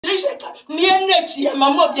finish me energy and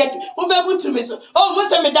my mom yet who be able to me so oh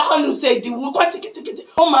most of me that one say the we got ticket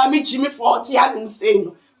oh mommy Jimmy 40 I don't say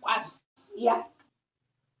no was yeah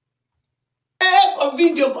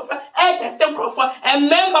video test for and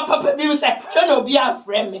member papa be say show no be a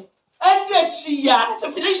friend me energy ya so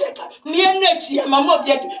finish me energy and my mom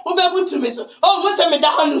yet who be able to me so oh most of me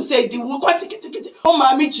that one say the we got ticket oh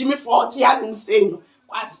mommy Jimmy 40 I don't say no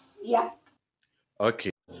was yeah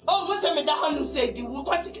okay. Oh, most of me that one say the we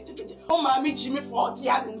got ticket. Oh, mommy Jimmy 40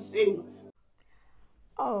 I don't say no.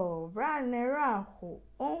 Oh, brand neraho.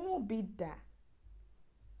 Oh, be that.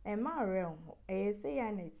 And my realm, I say,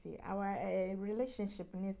 Anity, our relationship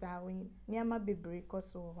is our near my baby, cause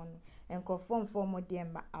so on and conform for more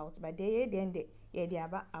demba out, but they then they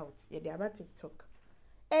about out, they about TikTok.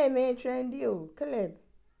 Eh, may trend you, Caleb.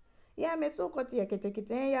 Yeah, me so cut your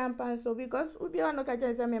kitty, and pan so because we be on no catch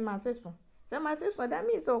some my sister. Some my sister that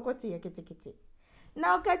means so cut your kitty.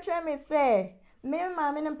 Now catch me say, me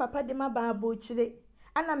mammy and papa de my babu chile,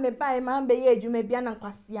 and I may buy man be ye, you may be an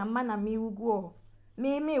aquasiam man and me will go.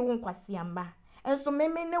 Me won't quasiamba, and so me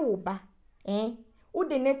no ba, eh? Would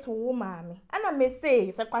the net to mammy, and I may say,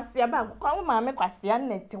 if I quasiaba, call mammy quasian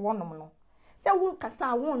net to one no. So won't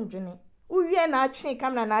cassa won't journey. We are not train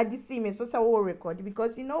come and I see me so I will record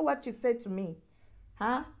because you know what you said to me.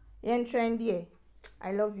 Huh? Yen trendy.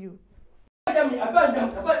 I love you. Now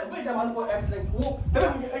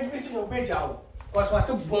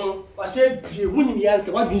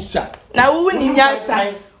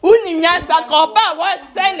Uni Yansa Copa was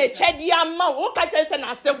send a chedi amount. What catch us and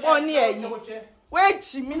I said 1 year.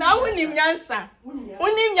 Wait, me now Uni Yansa.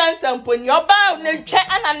 Uni Yansa put your bow no check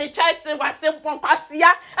and the child was simple passia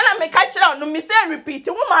and I may catch it out no miss repeat.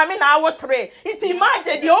 Woman in our tray. It's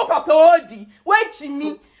imagine the old papa odi. Wait,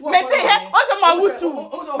 me. Me say also Mawutu.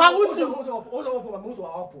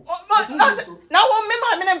 Now me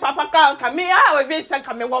mamma and papa come me I will say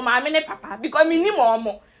come me woman and papa because me ni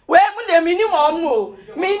more. Where mun the minimum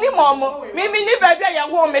me ni baby ya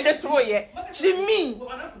wo me de to ye Jimmy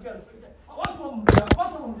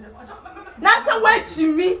na say wait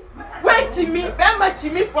Jimmy be ma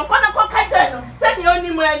Jimmy for kona ko catch no say the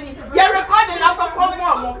only money you recording na for come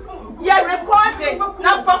you recording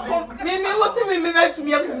na for come me wo see me to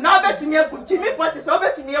me akum na be to me akum Jimmy 40 so be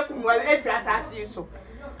to me akum wa e fi asase so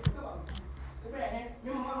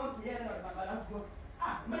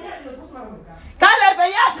Kale be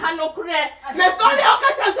ya kanokure me sorry o ka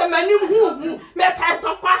chance mani hu me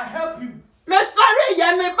pentokwa help you me sorry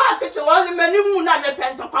ya me ba ke che wo mani hu na me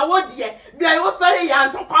pentokwa wo de bia wo sorry ya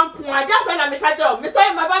ntokwa nko ade so na me ka je me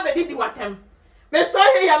sorry ma ba be didi watem me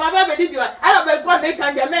sorry ya ma ba be didi wa ala be go me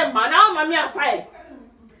kan je me ma na ma me afa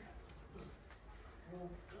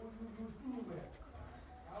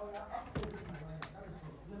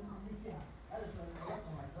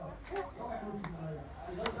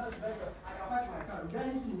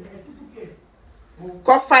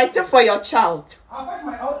Go fight for your child. I'll fight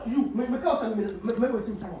my you. Because I'm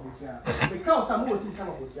wasting time about here. Because I'm wasting time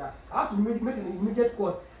about here. I have to make an immediate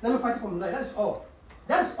course. Let me fight from the line. That is all.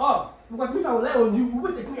 That is all. Because if I will lie on you, you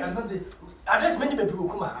will take me advantage. Address many people will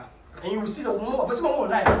come out. And you will see the more, but some more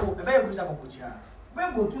life. The very good about here.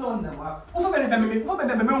 Where go to on them?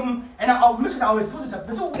 And I'll miss it. I'll expose it.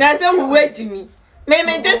 That's how we wait to me.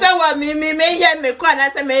 Me just say me hear me call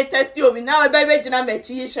and say me test you now baby jina me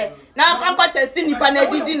chi hwe now kwa test ni pa na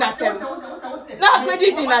didi na tem now kwa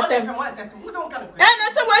didi na tem na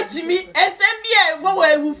say wa Jimmy ensem bia wo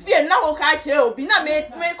ewu fie na wo ka kire obi na me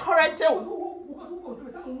correct o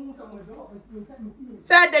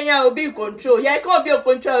say den ya obi control ya ka obi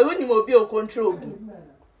control woni mo obi control obi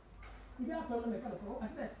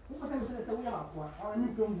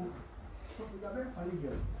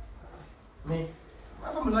me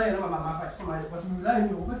I'm lying on my fight somebody was lying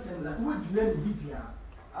over saying that would blame Libya.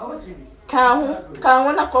 I was saying this. Can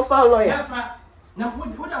na kofa lawyer. Now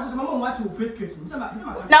what I was mama want to face case.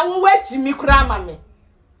 Now we wait Jimmy kura mama.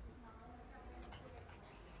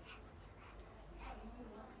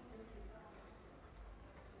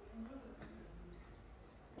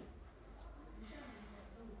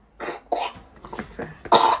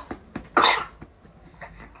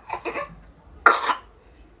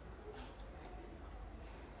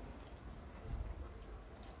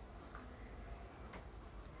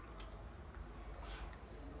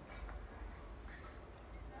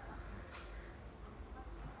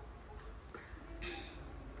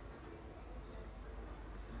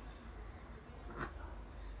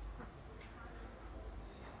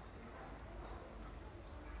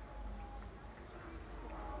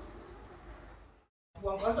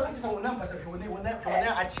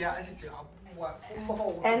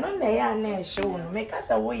 And on the yarn show, make us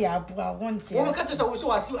a way up. I want to. Woman catch us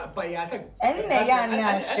also as you by yourself. And the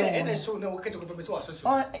yarn show. And so no catch up with us.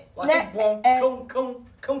 Come,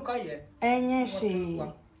 and she.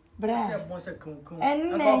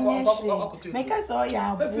 And make us all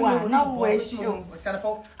your boy, no way show.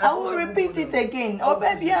 I will repeat it again. Oh,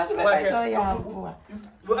 baby, I'm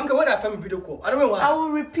going to go to video call. I don't know. I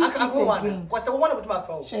will repeat it again. What's the one with my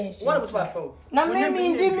phone? One with my phone. Now,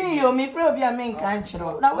 maybe Jimmy, you may throw your main country.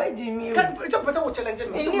 Now, where Jimmy? It's a person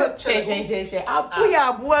challenging me. I'll put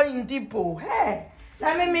your boy in depot. Hey,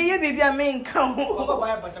 now, maybe you be a main count.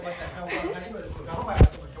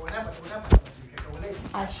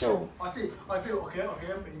 I show. I say, okay.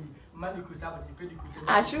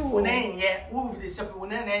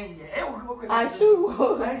 I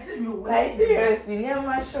show. I show. I seriously, near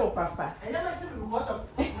my show, Papa. And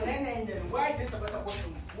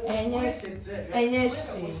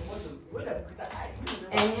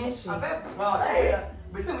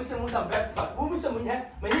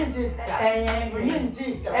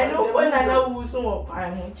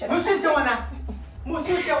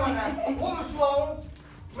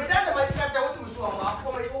Madame, my cat was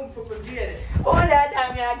for my own property. Oh, that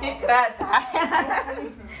I'm a crata.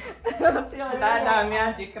 That I'm a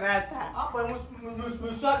crata.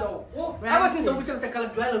 I was in some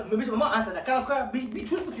second dwell. Maybe some more answer that cannot be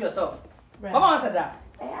truthful to yourself. Mama answered that.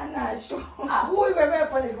 I'm not sure. Who is very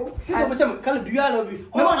funny? See some color do you love you?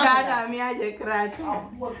 Oh, that I'm a crata.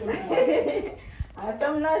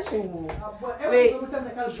 I'm not sure. Wait,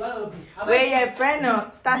 your friend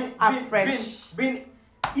start afresh.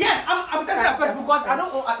 Yes, I'm starting afresh because I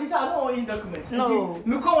don't own any document. No.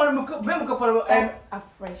 That's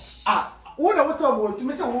afresh. What I want to talk to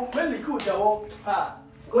Mr. When they could go.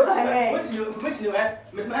 Go ahead. What's your mission?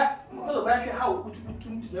 How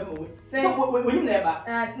when you never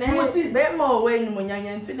see them more when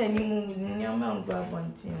you're to the new man.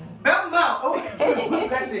 Bema, oh,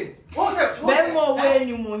 question. Bema, when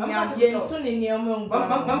you moon, you're tuning your moon.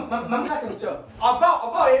 About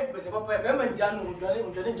it, but Bema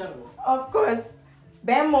General. Of course.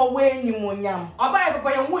 Bema, when you moon yam. I'll buy a boy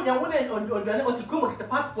and wood or to come with the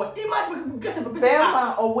passport. Imagine getting a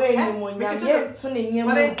Bema away, you moon yam, tuning your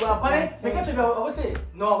moon. I would say,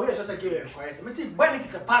 no, we are just a girl. Let me see when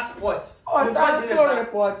it's a passport. Oh, that's a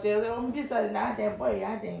report. Besides that, their boy,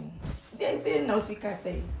 I think. They say no, she can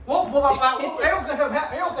say. Oh, Papa, I don't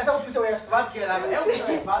smart girl. I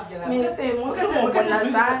smart girl. I say, what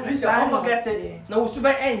gets it? No, super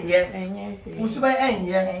end yet. Super end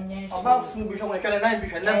yet. About food before I can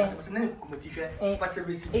and competition. What's the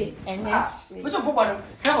receipt? And Mr. Papa,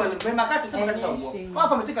 several men, my cat is one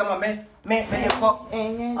from the second man.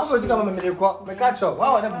 I was going to go. My catch up.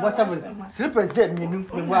 Wow, what's up? Slippers dead, me.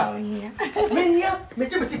 Mania,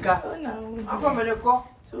 make him sick. I'm from the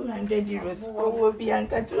 200 euros. Oh, will be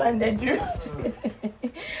under 200 euros.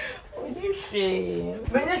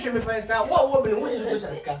 Mention me for what woman would you just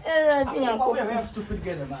ask? I think I'm have to put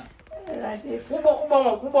together, man. Who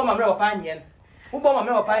bought my real opinion? Who bought my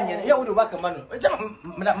real opinion? You would work a man.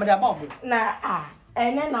 Madame, nah,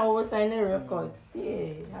 and then I was signing records.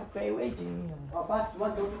 Yeah, I play waiting.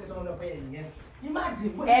 What don't you get on the paying?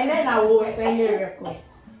 Imagine. And then I was signing records.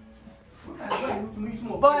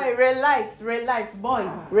 Boy, relax, boy,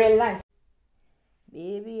 relax.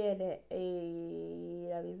 Baby, yede,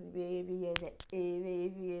 baby, yede,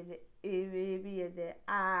 baby, yede.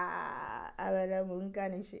 I wanna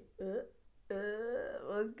munkanish.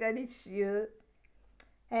 Munkanish.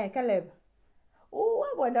 Hey, Caleb. Oh, I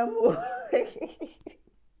wanna move.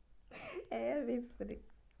 Everything.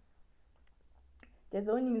 There's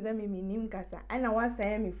only me name kasa. And I want to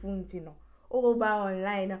say me phone tino. Over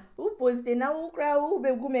online. Who posted now? Who cry? Who be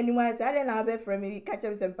good anymore? I don't know. Be from me catch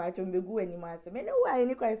up some patch and be good anymore. Me know why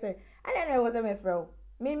any question. I don't know what I'm from.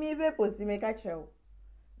 Me be posting me catch up.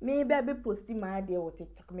 Me be posting my idea what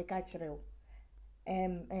TikTok me catch up.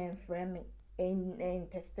 And friend me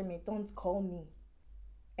and test me. Don't call me.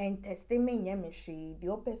 And test me. Yeah, me she. The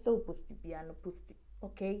open so posty piano posty.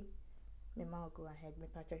 Okay. Me ma go ahead. Me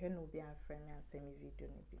catch up. No be a friend me and send me video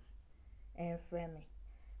no be. And friend me.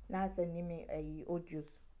 Now send me a audios.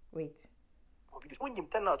 Wait. When you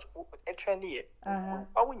turn out a trendy, I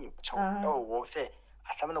win you. Oh, say,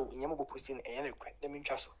 as someone of Yamago posting a request, the mean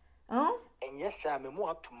castle. Oh, and yes, sir, I'm more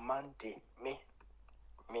up to Monday. Me.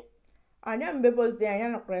 I never be posting a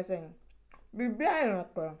young present. Be blind,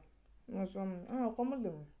 no, some, come with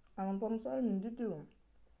them. I'm from Solomon, did you?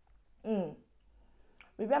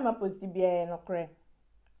 We bear my post to be a no cray.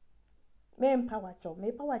 Me power chop,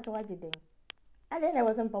 me power chop, I did. And then I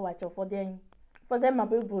wasn't power for them. For them, my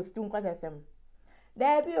people still quite as them.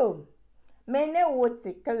 There be Mene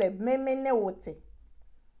wote, Caleb, mene wote.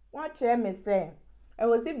 What chair me say? I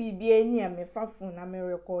was a BB near me phone and me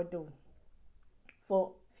record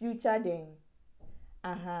for future day.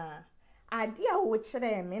 Aha. Idea which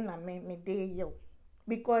I mean I make me day yo.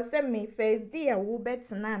 Because me first day will bet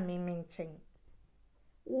na me mention.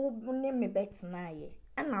 Who name me bet na ye.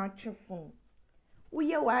 And I'll your phone.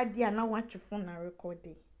 We are idea now watch your phone and record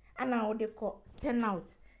it. And I would call 10 out.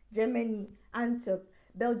 Germany, Antwerp,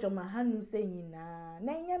 Belgium, Hanu saying na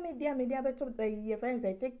media better by your friends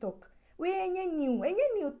at TikTok. We ain't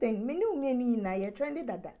new thing. Me na ye trendy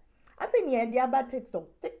dada. I think ye the about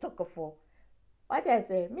TikTok for. What I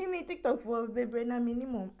say? Me TikTok for baby na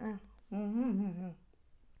minimum.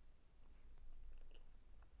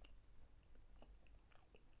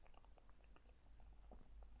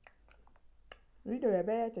 Read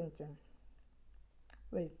the attention.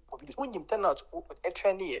 Wait. When you turn out a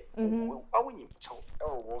trendy, I win you.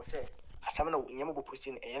 Oh, say, as I'm not in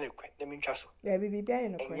posting a let me trust. Yeah, baby,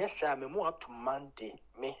 and yes, sir, I'm more up to Monday.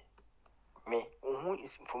 Me, who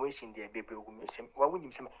is information there, baby? Why would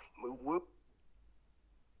you say,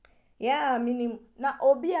 yeah, meaning now,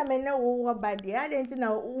 Obi, I may know about the I didn't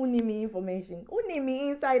know who need me information, who need me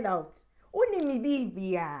inside out, who need me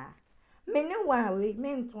be me no wa we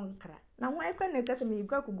men ton kra. Now why can you tell me you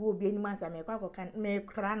go be any man me can me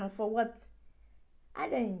kra for what? I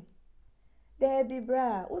then there be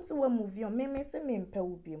bra, also one movie on me say me mpe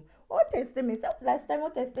obi. What test me say last time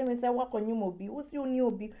what test me say work on you mobi. What's you new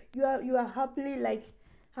obi? You are happily like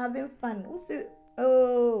having fun. Also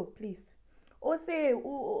oh please. Say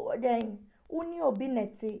then uni obi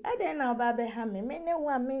neti. I then now babe ha me ne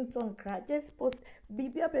wa me ton kra. Just post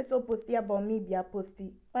Bibi person posty about me be a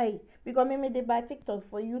posty. Why? Because me the by TikTok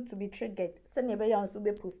for you to be triggered. So never you also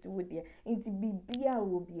be posty with you. Into Bibi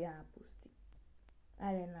will be a posty.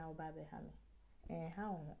 I don't know baby me.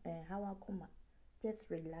 How I come just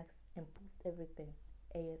relax and post everything.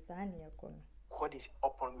 Yes, I need a corner.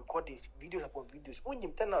 Record this videos upon videos. When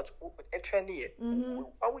you turn out a trendy,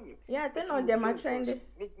 yeah, turn on them a trendy.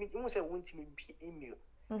 Me say want me be email.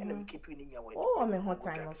 And then keep you in your way. Oh, I'm hot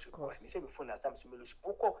time, of course. Me say before that time, some lose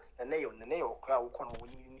vocal, and nail crowd when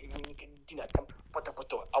you dinner time.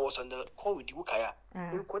 Poto. I was on the call with you, Kaya.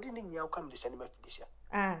 Recording in your come the cinema for this year.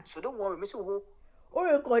 So don't worry, Miss Who. Or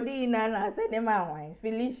recording, and I said, name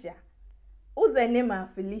Felicia. Who's the name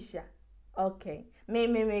of Felicia? Okay.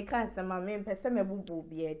 Me can't say my main person me bubu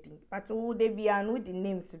be eating. But who they be and who the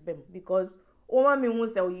names of them because all me who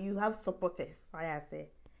say you have supporters. I say.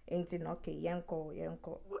 Ain't okay, yanko.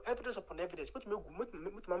 Evidence upon evidence. What me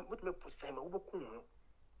post him?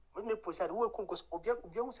 What me post? Who come? Cause Obia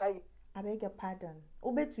say. I beg your pardon.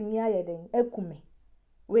 Obe to me aye den ekume.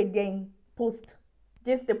 We den post.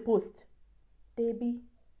 Just the post. Baby.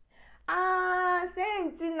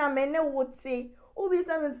 Saying na me ne would say. Obi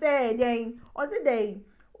something say then. Or say then.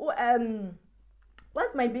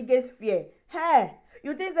 What's my biggest fear? Hey,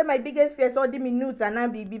 you think that my biggest fear is all the minutes and I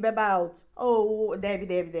be out. Oh, Debbie.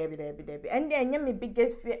 And then my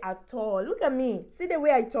biggest fear at all. Look at me. See the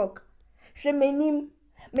way I talk. She my name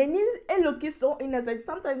look so innocent.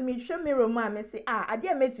 Sometimes me show me romance. Me say, I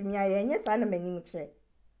didn't make to me. I yes, I know my name.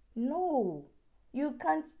 No, you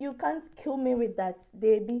can't kill me with that,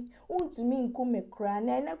 baby. Want to me come cry.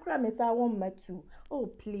 And I cry me say I want me too. Oh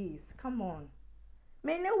please, come on.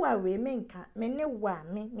 Me ne wa we me can't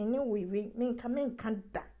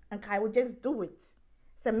and I will just do it.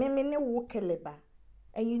 So me ne wo keleba.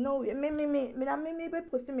 And you know me be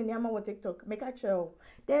posting me nyama on TikTok. Make a show.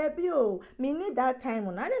 There be me need that time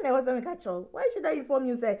on. I don't know what to make a show. Why should I inform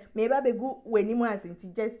you say maybe I be good when you want to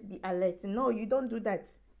just be alert? No, you don't do that.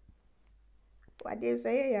 What do you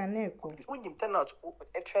say? Yeah, neko. When you turn out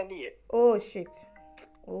a trendy. Oh shit.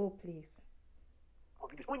 Oh please.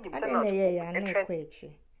 When you turn out a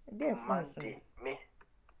trendy. Monday,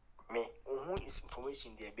 me, who is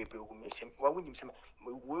information there, baby? Why would you say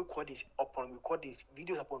we record this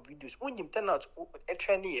videos upon videos? When you turn out a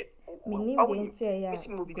trendy,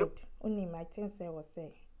 only my things I was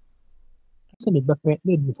saying.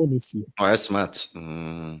 Oh, that's smart.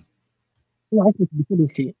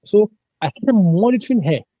 So I kept monitoring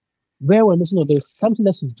her very well. Listen, there's something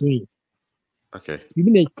that she's doing. Okay.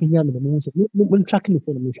 Even the Kenyan, tracking the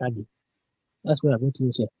phone. That's what I'm going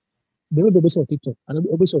to say. They will be on TikTok and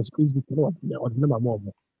they'll be on Facebook. Or the number more.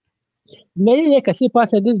 Nay, I can say,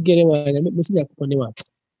 Pastor, this girl, I'm missing a company.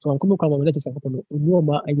 So I'm coming to let us have a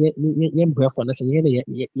young breath on us.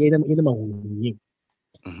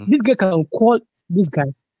 This girl can call this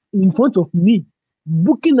guy in front of me,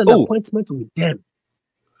 booking an appointment with them.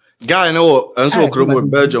 Guy, no, and so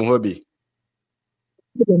Belgium hobby.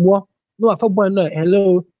 No, I thought,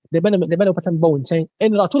 hello. the better person born chain.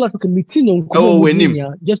 And I told us we can meet him. Oh, win him.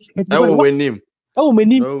 Just oh, win him. Oh,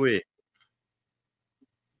 win him. No way.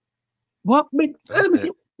 What? Let me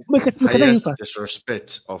see. Make it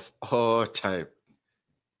disrespect of all time.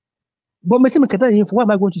 But me say me kata yin for why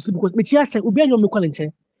am I going to sleep because me tia say obi anyo me kwale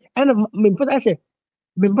nche. And me person I say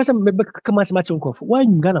me person me come as match unko for why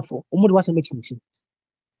you Ghana for omo de was make nchi.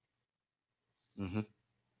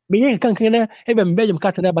 Me yen kan na e be me Belgium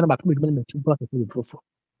kata na ba na ba me me two block me profile.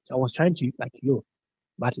 So I was trying to like yo,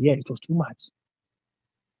 but yeah, it was too much.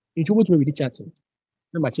 It too much me with the chat.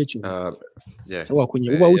 No my church. Yeah. So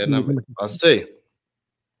I'll say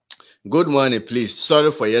good morning, please.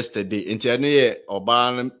 Sorry for yesterday. Into any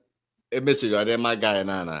Oban a message or my guy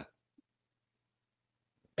nana.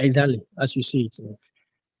 Exactly, as you see it.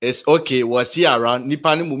 It's okay. Was he around?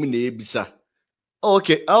 Nipani mumine bisa. Oh,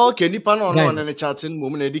 okay. Oh, okay. Nipano no and chatting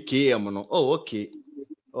mumine di KM no. Oh, okay.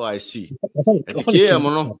 Oh, I see. KM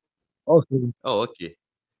no. Okay. Oh, okay.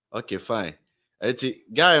 Okay, fine. It's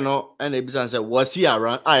guy no and a business said, was he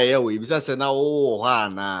around? I we business said now oh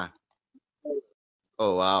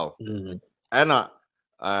oh wow. And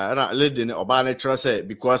I lived in Obana trust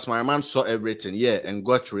because my man saw everything, yeah, and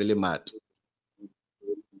got really mad.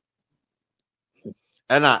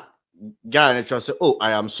 And I guy and trust oh,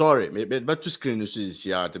 I am sorry. Maybe but to screen this is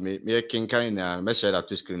here to me king kind and message that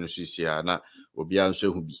to screen this is here na obi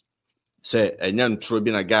anso hu bi. Say enyan tro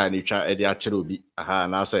bi na guy ni twa e de akere obi aha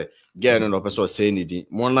na say guy no person say anything.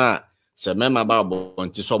 Mona say mema ba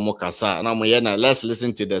bonti so mo kasa na mo ye na let's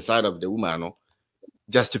listen to the side of the woman no.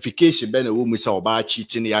 Justification be na woman say oba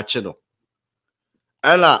cheating ya che no.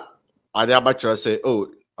 Ella Adiabacho say,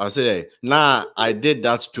 oh, I say, nah, I did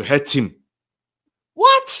that to hurt him.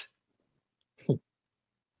 What?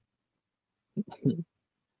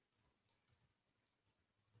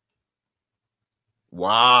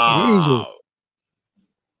 Wow.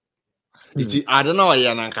 I don't know,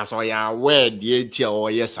 Yananka, so ya wear the AT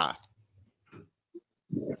or yes, sir.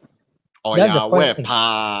 Or ya wear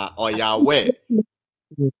pa, or ya wear.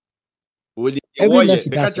 Every night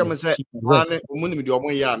because I'm say, man, with your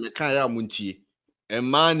money, I can't munti, and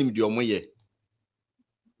man, with your money.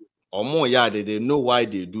 Or more, yeah, they know why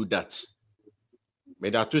they do that.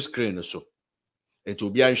 But that two screen also. It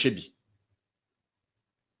will be unshabby.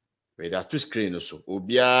 But that two screen also.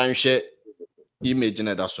 Obian share image in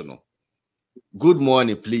that so no. Good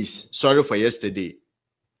morning, please. Sorry for yesterday.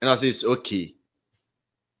 And I say it's okay.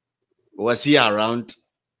 Was he around?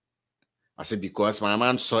 I said, because my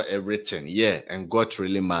man saw everything, yeah, and got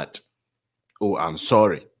really mad. Oh, I'm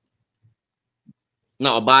sorry.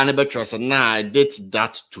 Now, Barnabas said, nah, I did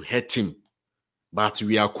that to hurt him. But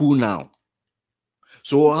we are cool now.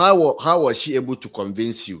 So how was she able to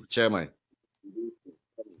convince you, Chairman?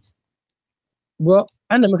 Well,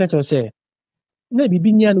 I'm not going to say, maybe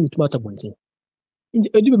being young with Mata Bonte. In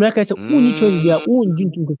the like I said, only choice their own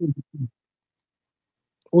drink to go.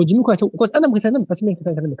 Or Jimmy Quato, because I'm going to pass me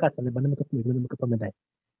the cat and the banana die.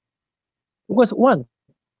 Because one,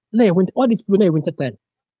 they went all these people winter time.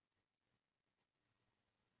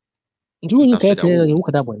 Do you care to look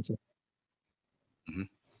at that one?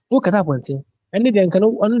 Look at that one, and then can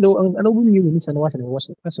know you in this and was and was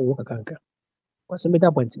a worker canker. What's the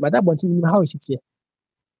matter point? But that one, how is it here?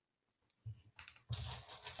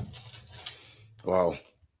 Wow.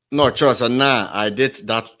 No, Charles, and now I did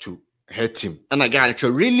that to hurt him. And again,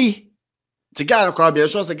 really? The guy in the crowd,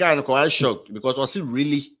 was a guy in the crowd shocked because was it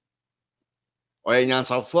really? Or any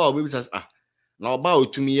answer for we says, now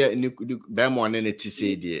about to me in the Bamon and it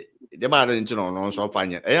say the bad into no so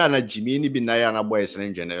fine. I Jimmy ni be na boys and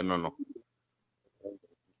engine no.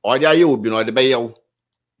 Or there you be no the bay or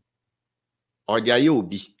there you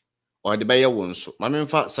be or the bay one so. My in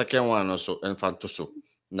fact second one also and fantoso.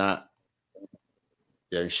 Na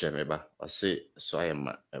yeah, share me ba. I say so I am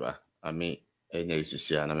eba. I mean any is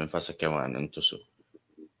here and I'm in fact second one and to so.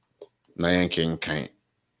 Na yanking kind.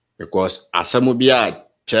 Because asamubia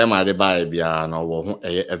chairman de buy bia na wo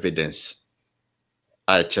evidence.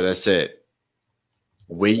 I chere say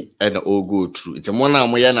we and all go through. It's more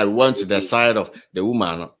now we want to the side of the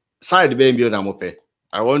woman. Side baby na mo pe.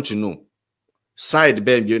 I want to know. Side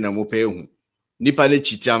baby na mo pe hu. Nipa le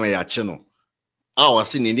chiti ama ya che no. I was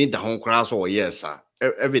seeing need the home class or yes sir.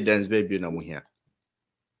 Evidence baby na mo here.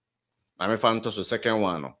 I'm found to the second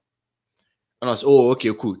one. No. And I was oh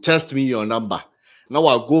okay cool. Test me your number. Now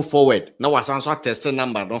I'll go forward. Now I answer testing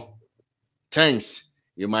number no. Thanks.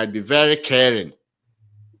 You might be very caring.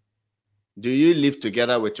 Do you live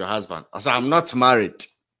together with your husband? I said, I'm not married.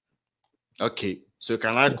 Okay. So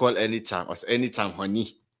can I call anytime? I said, anytime,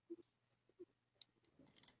 honey.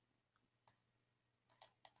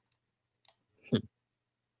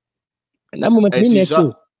 And that moment, It me is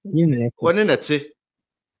next one in a tea.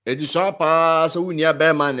 It is so pass when you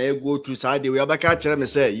bear man go to side. We are catch them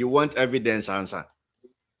say you want evidence answer.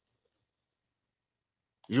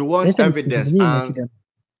 You want evidence and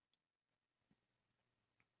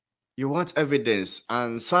you want evidence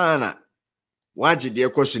and sana. What did the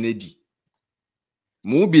question edi?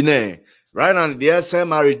 Mubi ne right now the SM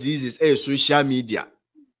marriage is a social media.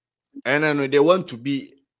 And then they want to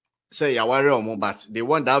be say Awareɛ, but they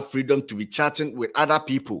want that freedom to be chatting with other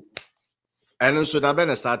people. And then so that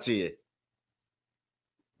been start here.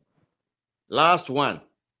 Last one.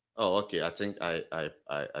 Oh, okay. I think I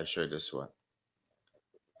showed this one.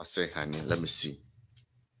 I say, honey, let me see.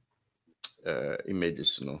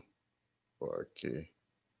 Images, no. Okay.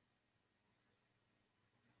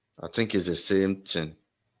 I think it's the same thing.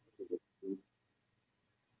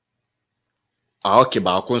 Okay,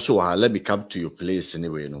 but also let me come to your place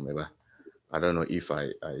anyway, no, maybe. I don't know if I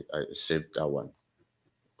saved that one.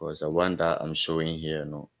 Because the one that I'm showing here,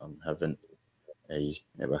 no, I'm having a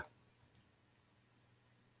never.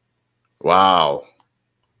 Wow.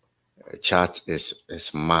 The chat is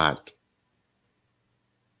mad.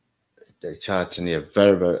 The chat in here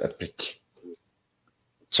very, very epic.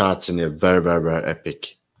 Chat in here very, very, very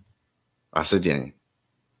epic. I said, yeah.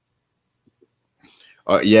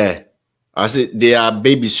 Yeah. I said they are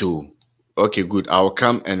babies who. Okay, good. I'll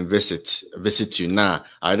come and visit you now.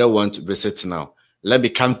 I don't want to visit now. Let me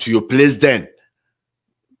come to your place then.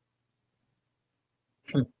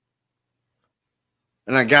 And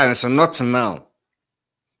again, so not now.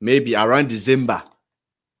 Maybe around December.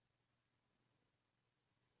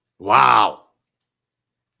 Wow.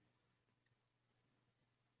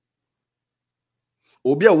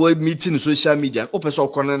 Obi a word meeting social media. Open so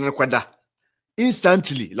kwada.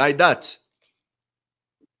 Instantly, like that.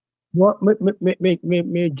 What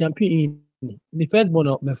me jump in. The firstborn,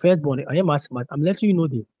 I am asking, I'm letting you know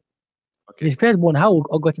this. Okay. The firstborn, how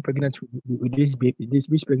I got pregnant with this baby,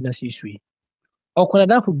 this pregnancy issue. Or can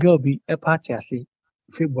that for girl be a party? I say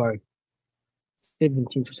February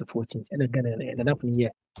 17th to 14th, and again, and that for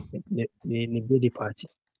year the birthday party.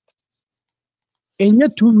 In your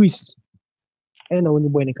 2 weeks, and I want to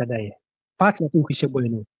boy in Kadai. Party, I think we should boy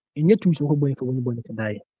no. In your 2 weeks, we're going for one boy in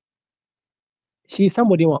Kadai. She is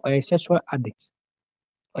somebody who a sexual addict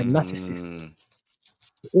or narcissist.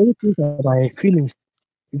 She only thinks about her feelings.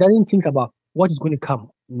 She doesn't think about what is going to come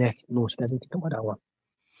next. No, she doesn't think about that one.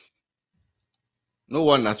 No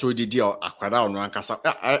one that's already did akwada on one casa.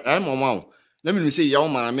 I'm on. Let me say,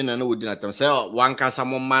 young man, I mean, I know we didn't say one casa,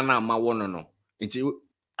 one man, my one no. Until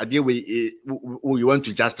I deal with you want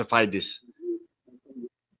to justify this.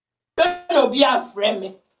 Don't be a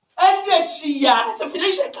friend. And Chia, so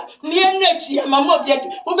Felicia, near Nechia, my mother,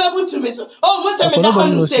 who be able to me. So, oh, what's a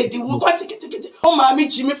man who said, you will take it. Oh, mammy,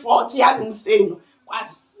 Jimmy 40, I don't say no.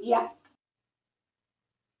 Yeah.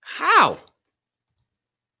 How?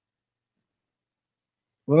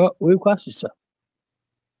 Well, we question, sir.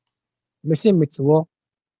 Me say meteor,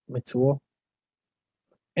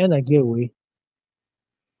 and I get away.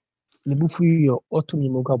 The book for your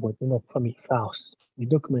automotive about no family files. The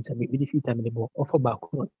document I make the few time in the book offer back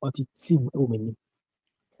on or the team woman.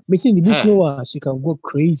 Me say the book no she can go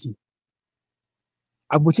crazy.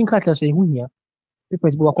 I bought in cartas say who here.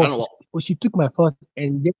 Papers book she took my first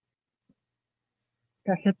and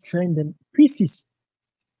started trending pieces.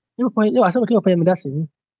 You point I saw a payment that's it.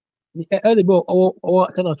 The early boy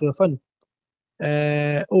or turn out to a fun.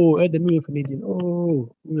 The new Canadian.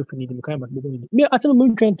 New Canadian. Me, I said,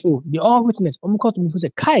 I'm trying to. The all witness. I'm going to me for say,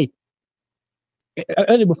 Kai.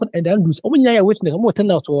 Early before and then do. I'm going to witness. I'm going to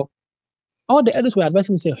turn out to all the others were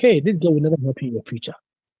advising me say, hey, this girl will never help you in your future.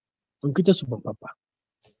 On kita super papa.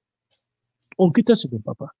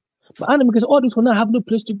 But I because all this will not have no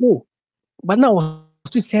place to go. But now I'm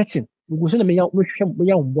still searching. We go send me out. We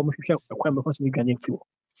first me getting fuel.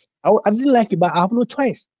 I didn't like it, but I have no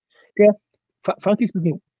choice. Okay. Frankly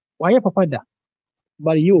speaking, why papa da?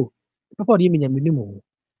 But you, papa di minya minimum.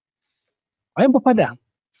 Why papa da?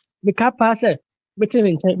 Me ka pass it. Me tell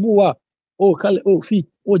me buwa. Fee.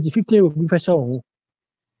 The 50 will be for sure.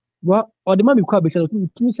 Well, or the mommy call because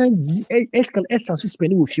to send essence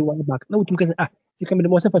spending with you one back. No, because she can be the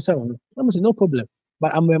most for sure. I say no problem.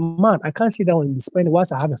 But I'm a man. I can't sit down and spend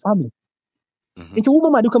whilst I have a family. It's a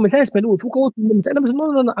woman do come and spend with you.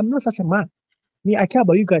 No, I'm not such a man. Me, I care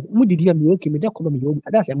about you guys. Who did you me okay? Me that come me.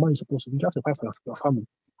 That's a man you're supposed to do. You have to fight for your family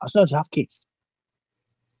as long as you have kids.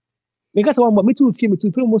 Because one, but me too feel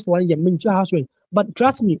almost for 1 year. Me too house rent. But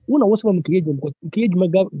trust me, when I was from create my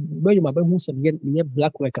girl, where you my baby who's me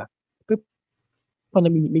black worker. People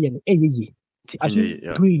me I should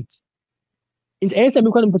do it. In answer,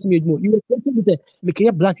 me can person more. You were with the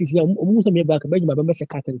make black is here. Almost a black. But my best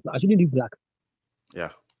cat. I shouldn't do black. Yeah.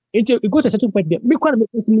 Into it got a certain point. Me can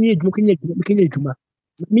make me juma.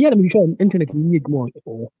 Me and me sure internet need more.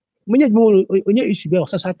 Me need more on your issue. Be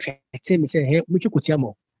such a threat. Me say hey, me could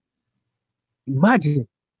more. Imagine.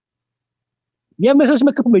 Me a message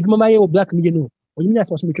make up me juma my black me no. When you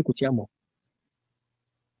ask me could more.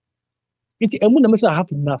 It's a moon I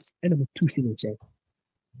have enough and I'm too thin.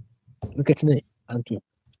 Look at me, Antwerp.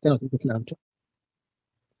 Tell us look at Antwerp.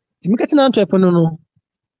 To look at Antwerp, no.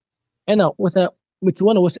 And I was a with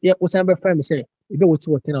one was ever friend say, if you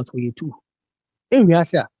were 10 out for you too. And we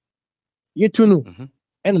ask you two know.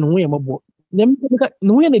 And no way about them.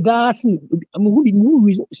 No way the gas. Who be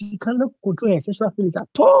movies? She cannot control her sexual feelings at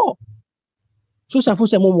all. So, for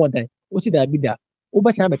some more than what's it that be that?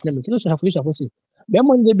 Over time, it's never so have to say. Then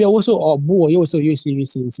when they be also or boy, you also you see.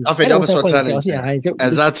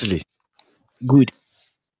 Exactly. Good.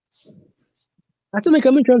 I think I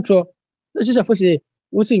come control. This is a first say,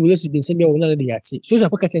 what's the relationship been sending over the yard? So, I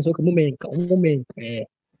forget to moment, how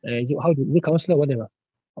do you counselor, whatever,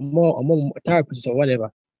 a more therapist or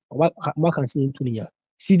whatever, or what can see into the year.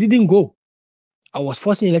 She didn't go. I was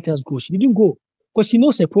forcing her to let us go. She didn't go because she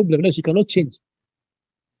knows her problem that she cannot change.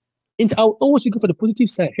 And I always looking for the positive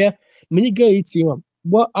side. Yeah, many girls,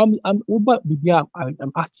 but I'm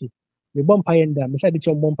active. The bumpire and the side of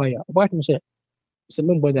your bumpire. What can say?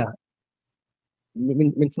 Some brother.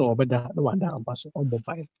 Means no better. No one down, pass on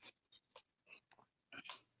bumpire.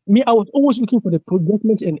 Me, I was always looking for the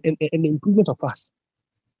progress and the improvement of us.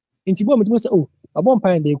 In Tibo, I say, oh, a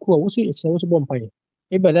bumpire and they cool. What's it? It's a bumpire.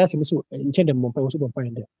 But that's so intended bumpire was a bumpire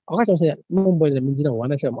there. I can't say no boy that means no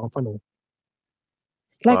one. I say I'm funny.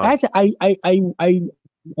 Like I said, I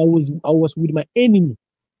was with my enemy.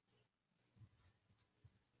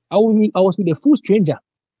 I was with a full stranger.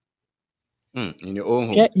 In your own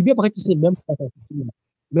home. Yeah, if you ever to say remember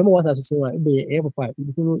what I said,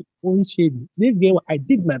 this game I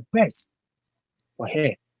did my best for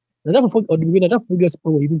her. Never forget or the way that figures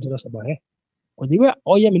even jealous about her. Because they were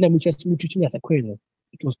all young men just treating as a queen.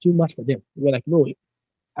 It was too much for them. They were like, no,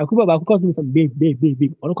 I could call me from babe. I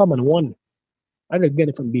don't come and one. I don't get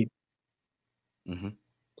it from babe.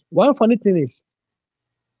 One funny thing is,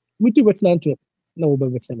 we do what's not to no over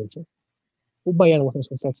with cemetery. Ubayan was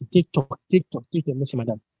supposed to TikTok, Miss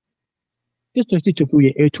Madam. TikTok,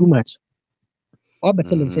 we are too much. All but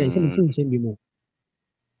something be more.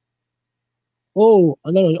 Oh,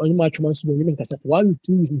 I know on much months to be 1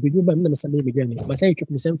 2 weeks, if you do by me, Sunday beginning. My say, keep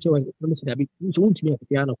the same chair, let me won't be a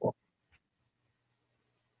piano call.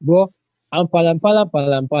 Bro, I'm pala.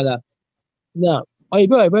 Now, I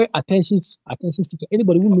very attention seeker.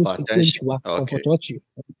 Anybody who knows attention to comfort you.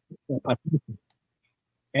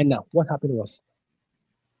 And now, what happened was,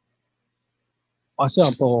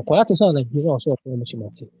 also, for quite a sound like you also promotion.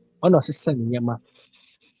 On our sister in Yama.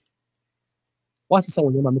 What's the sound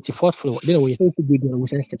when Yama 4th floor? Then we could be doing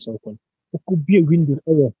with steps open. It could be a window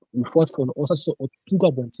over in 4th floor, or so 2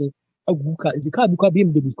 goblins. A Guka is the car because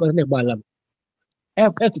being the because never alarm. I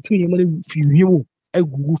have to train him if you hear a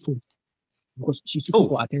Gufu because she's looking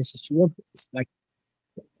for attention. She wants like,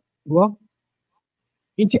 well,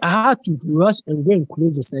 I had to rush and go and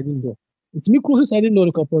close the sliding door. It's me close the sliding door,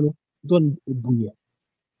 the couple don't booyah.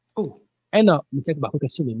 Oh, and now we take back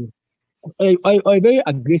I very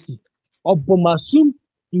aggressive. Obomasum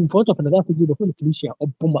in front of another figure before the Felicia.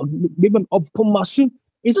 Obomasum.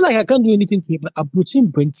 It's not like I can't do anything to it, but approaching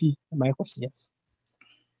Brenty and my house.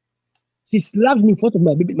 She slapped me in front of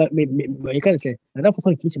my baby. I can't say. And that's for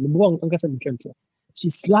Felicia. She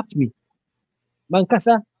slapped me.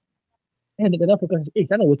 Mankasa. And the African says, hey,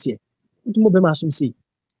 I know what's here. What more be masum say?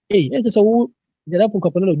 Hey, that's so the African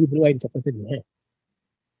couple of people why disappointed in her.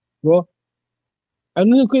 Bro, I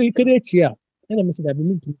know you could here. And I said, I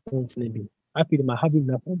need to go. I feel my having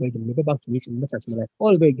enough for them. Never back to me in message my life.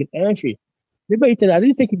 All very good entry. Maybe I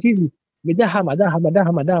didn't take it easy.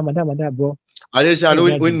 Madam, bro. I just said,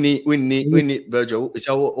 we need Belgium. It's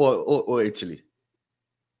our Italy.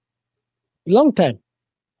 Long time.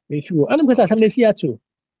 If you, I'm going to say here too.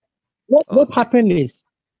 What happened is,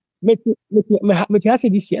 me has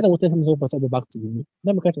this year, I don't want to back to me.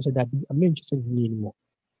 Now I can't say that I'm not interested in me anymore.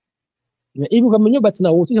 Even when you but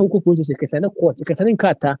now, what is a cook process?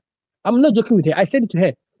 I'm not joking with her. I said it to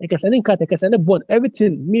her, like a sending cat, like a sending bond,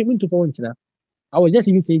 everything, me to phone now. I was just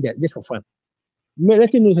even saying that just for fun. Me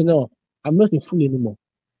let you know, no, I'm not a fool anymore.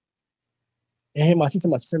 And my sister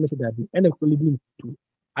said that, and I could lead to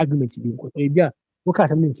argument to be because what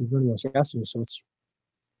kind of mean to run was asked to insult you.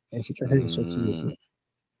 And she started insulting me.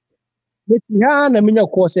 But yeah, I mean, of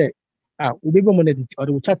course, we be more than or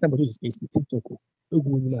the chat number is TikTok.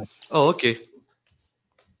 Oh, okay.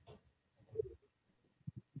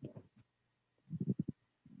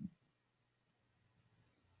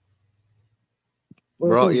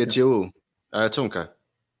 Bro, it's you. Tonka.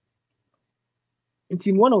 It's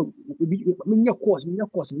in one of me course.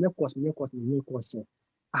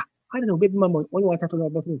 I don't know, baby mama, when you want to talk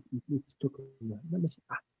about it, let me say,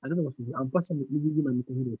 I don't know what to do. I'm personally leaving my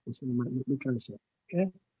meeting here, trying to say, okay?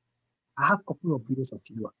 I have a couple of videos of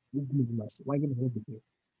you who give me why you have been here.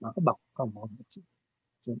 Now, back come on.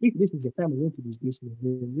 So if this is the time we want to do this,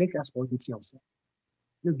 then let us all get yourself.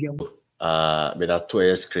 But that 2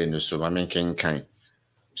 years screen, so I'm making kind.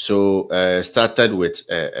 So started with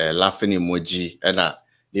laughing emoji and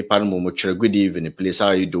the pan momo good evening, please, how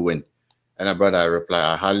are you doing? And a brother, I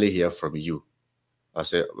reply, I hardly hear from you. I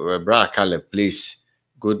said, brother Caleb, please,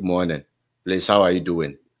 good morning. Please, how are you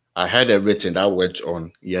doing? I heard everything that went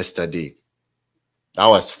on yesterday. That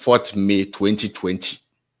was 4th May 2020.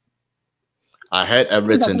 I heard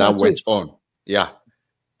everything that went on. Yeah,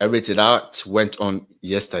 everything that went on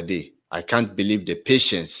yesterday. I can't believe the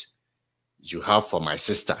patience you have for my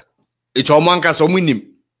sister. It's all manka so minim.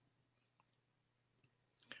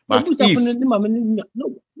 But if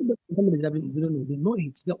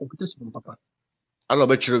hello,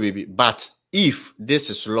 baby. But if this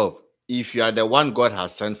is love, if you are the one God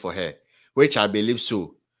has sent for her, which I believe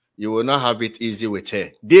so, you will not have it easy with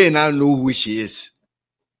her. They now know who she is.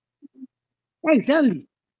 Exactly.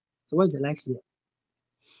 So what's the last year?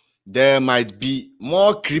 There might be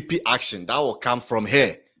more creepy action that will come from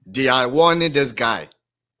her. They are warning this guy.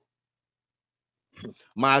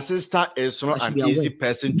 My sister is not an easy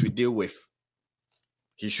person to deal with.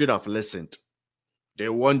 He should have listened. They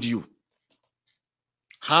warned you.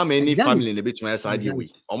 How many family in the bit my side you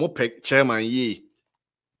we? Almost chairman ye.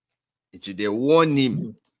 It's they warn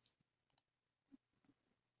him.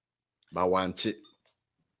 But want it.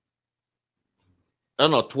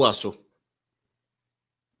 And not two so.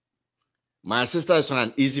 My sister is not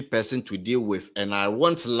an easy person to deal with, and I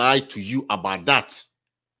won't lie to you about that.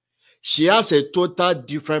 She has a total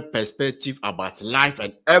different perspective about life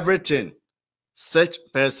and everything. Such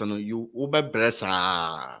person, you uber bless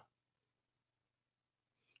her.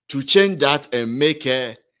 To change that and make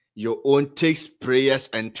her your own takes prayers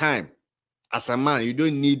and time. As a man, you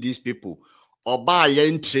don't need these people. Or buy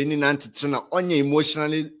your training and on you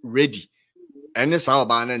emotionally ready. And it's how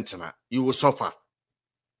about you will suffer.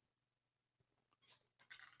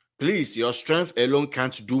 Please, your strength alone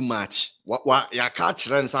can't do much. What your catch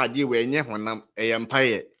runs idea when you want a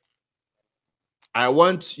empire. I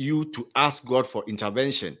want you to ask God for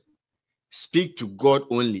intervention. Speak to God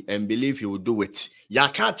only and believe He will do it. Your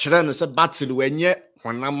catch runs a battle when you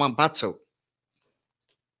want battle.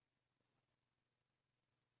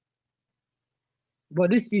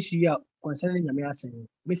 But this issue concerning Yamia saying,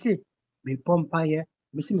 me say, me Pompire,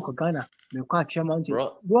 me see me Ghana, me catch your mountain.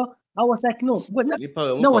 Bro, I was like, no, but I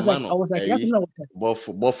was like,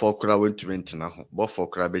 both for crowd went to rent now, both for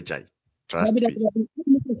crab jai. Trust me.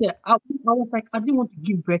 I was like, I didn't want to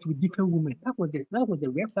give birth with different women. That was the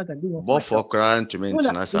red flag I didn't want. Both for crowd to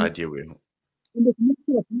maintenance idea with in the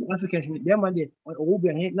community of Africans, their mandate or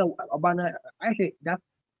now I say that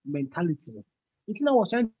mentality. It's now was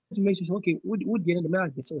trying to make sure okay, would the end of the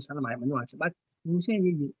man get so my answer, but you say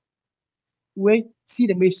wait, see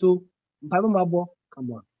the meso, Bible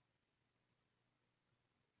come on.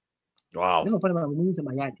 Wow.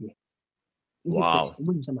 Wow.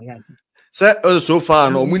 So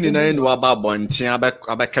far, no money na no about bontin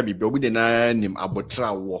abaka bibi obi de na nim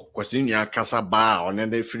abotra wo kwasi nua kasa ba on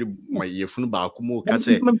na free my yefunu ba akumo ka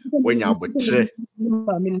say wenya abotre.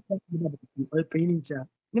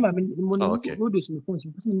 Okay.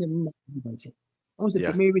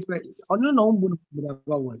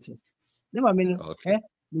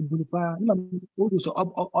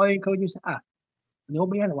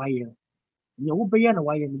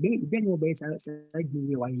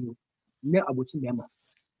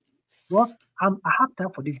 Well, I have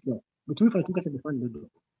time for this girl. But we for the fun.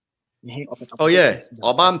 Oh yeah,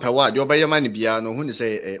 Obam Pewa, your bay money piano, who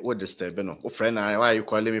say what disturb no friend, why you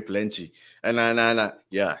calling me plenty? And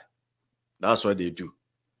yeah, that's what they do.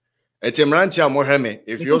 At Imrantia Moheme,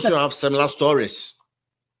 if you also have similar stories,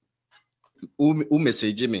 who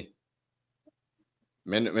message me?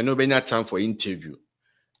 Men no be time for interview.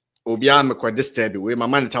 Obia me kwa disturb we my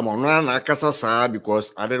man time on akasa saa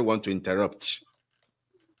because I didn't want to interrupt.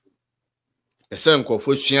 The same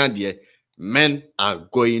confusion there, men are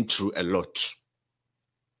going through a lot.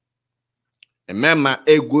 And mema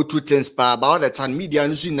go through things pa about the time media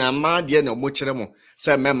nsu na ma de na mo kire mo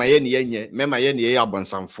say mema ye ne mema ye ne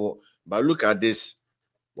abonsamfo But look at this.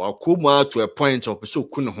 While come out to a point of so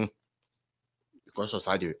kuno because of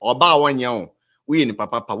Saudi. Oba 1 year, we in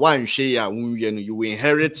papa one share you will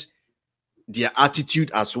inherit their attitude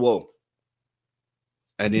as well.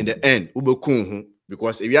 And in the end, ube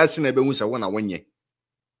because if you are seen a bemusa 1 year,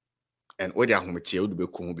 and what they are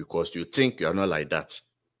home because you think you are not like that.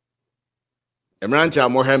 Emranti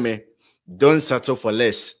Amoheme, don't settle for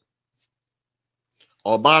less.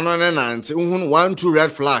 Oba no nanti 1-2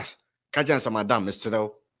 red flags. Kajan sa madam Mr.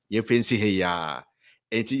 You fancy hey ya.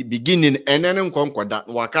 At beginning and then that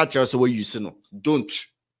waka tell us what you say no. Don't.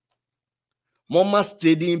 Mama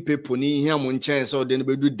studying people ni here mun chance so then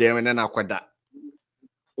we do them and then akwada.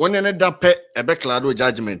 One another pet a becklado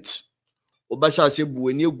judgment. Obasha say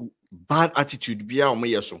bueni bad attitude bia o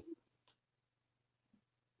yeso.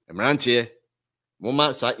 Emrantie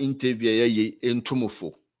mama sa interview ye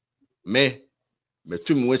entumofo. Me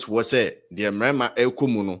tum was say the mema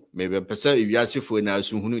ekomuno maybe person if you ask for na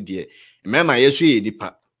suhunu de mema yesu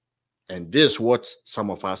edipa. And this is what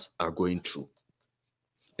some of us are going through.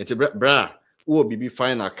 It's a bra who be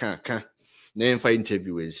fine can name for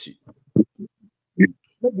interview and see.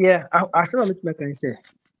 Yeah, I still make can say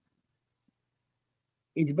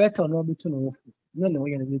it's better not be too no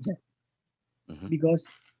you're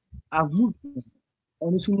because I've moved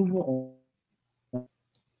on to move on.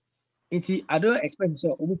 I don't expect so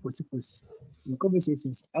almost in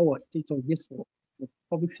conversations. I will TikTok just for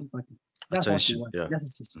public sympathy. That's what you want. That's the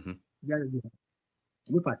system.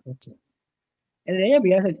 Look at that. And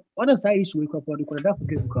then I said, other side issue we could not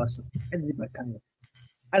forget because and the back. And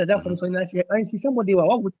that for I see somebody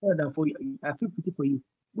what would tell them for you. I feel pity for you.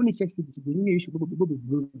 When you check you should go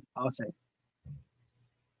outside.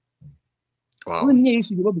 Wow. When you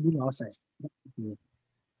should go outside.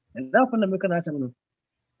 And that for the American answer.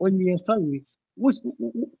 When you install we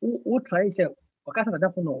try say because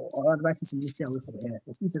that for no or advice is stay away from here.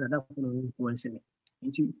 If you say that for no influence me.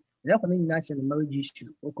 Into that for the national marriage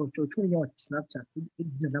issue or control your Snapchat it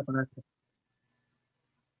did not for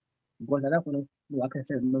because that for no I can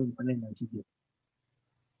say no for TV.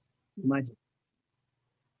 Imagine.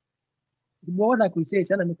 The more like we say is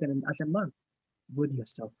as a man, build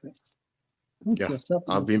yourself first.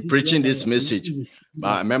 I've been preaching this message,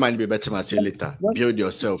 but my mind be better myself later. Build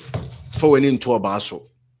yourself. For when into a basso.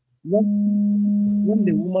 When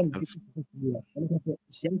the woman is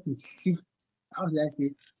how should I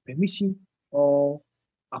say permission or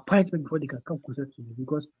appointment before they can come closer to you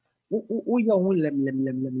because you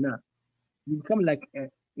become like a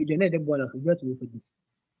genetic boy of you to move for you.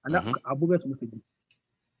 And I'll to move for you.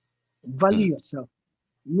 Value yourself,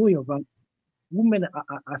 know your value. Women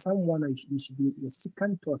are someone you should be your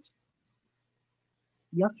second thought.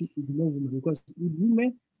 You have to ignore women because with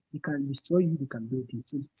women they can destroy you, they can build you.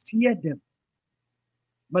 So fear them.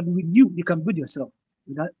 But with you can build yourself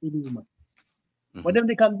without any woman. For them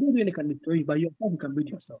they can build you and they can destroy you, but yourself you can build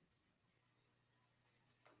yourself.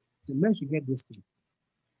 So men should get this thing.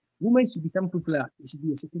 Women should be some people it should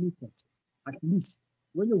be a second thought. At least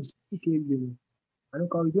when you seek a woman, I don't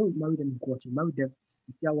call you don't marry them in court, you marry them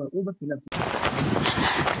if you are over.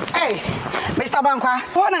 Hey, Mr. Bankwa,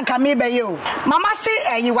 what and come be you? Mama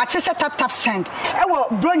say you what is a tap send. I will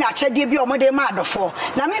bring a check be or more mad for.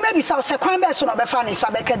 Now me maybe so second best on be funny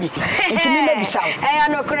sabekabi. Into me maybe so. I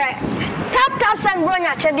no correct. Tap send bring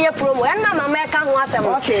a check promo and na mama can was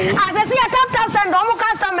okay. As I see a tap send no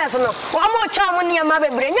customers no. One more charm near my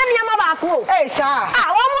baby. Nyama baako. Hey sir.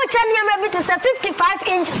 One more charm near my bit is a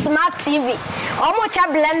 55-inch smart TV. One more cha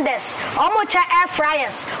blenders, one more cha air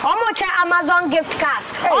fryers, one more cha Amazon gift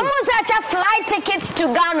cards. Almost such a flight ticket to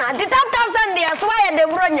Ghana. The tap Sunday as why the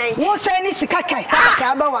bronya. Who say any sikaka?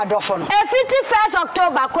 About 51st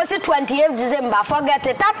October, 28th December. Forget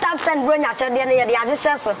it. Tap send bronya to the other.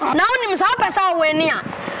 Now nims how person we near.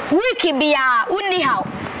 Wiki be anyhow.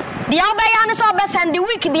 The Albayans over send the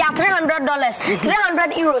week be at $300,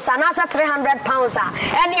 300 euros, and also 300 pounds.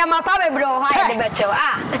 And your papa bro, high the better.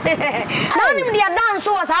 Now, the dance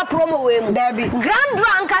was our promo with Debbie. Grand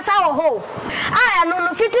drunk as our whole. I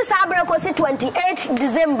know 50 Sabre was 28th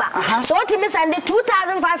December. So, Timmy send the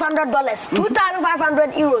 $2,500,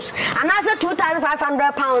 2,500 euros, and also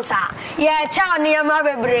 2,500 pounds. Yeah, chow near my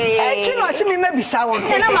baby. I see me maybe sound.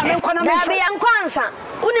 And I'm a Baby and Kwanza.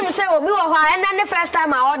 Unim say, and then the first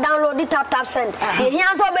time I download the tap send. He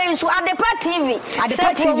answer be so at the TV. At the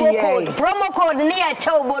promo code near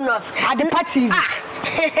chow bonus. At the TV.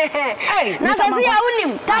 Hey, now see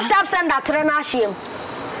unim tap send that trena shim.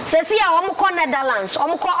 sesi a omo ko Netherlands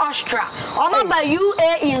omo ko Austria omo ba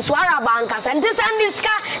UAE nso Arabanka send this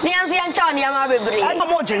ka ne yanso yancha ne yama bebre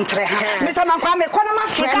omo gentre ha Mr. Mankwa me kono ma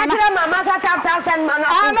frɛ ka kire mama sa tap send mana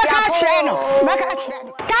meka kire no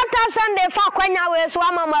tap send de fa kwanya we so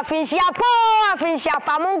mama finshia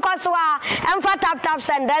pa mun ko so a emfa tap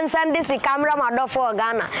send then send this camera ma do for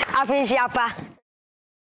Ghana afinshia pa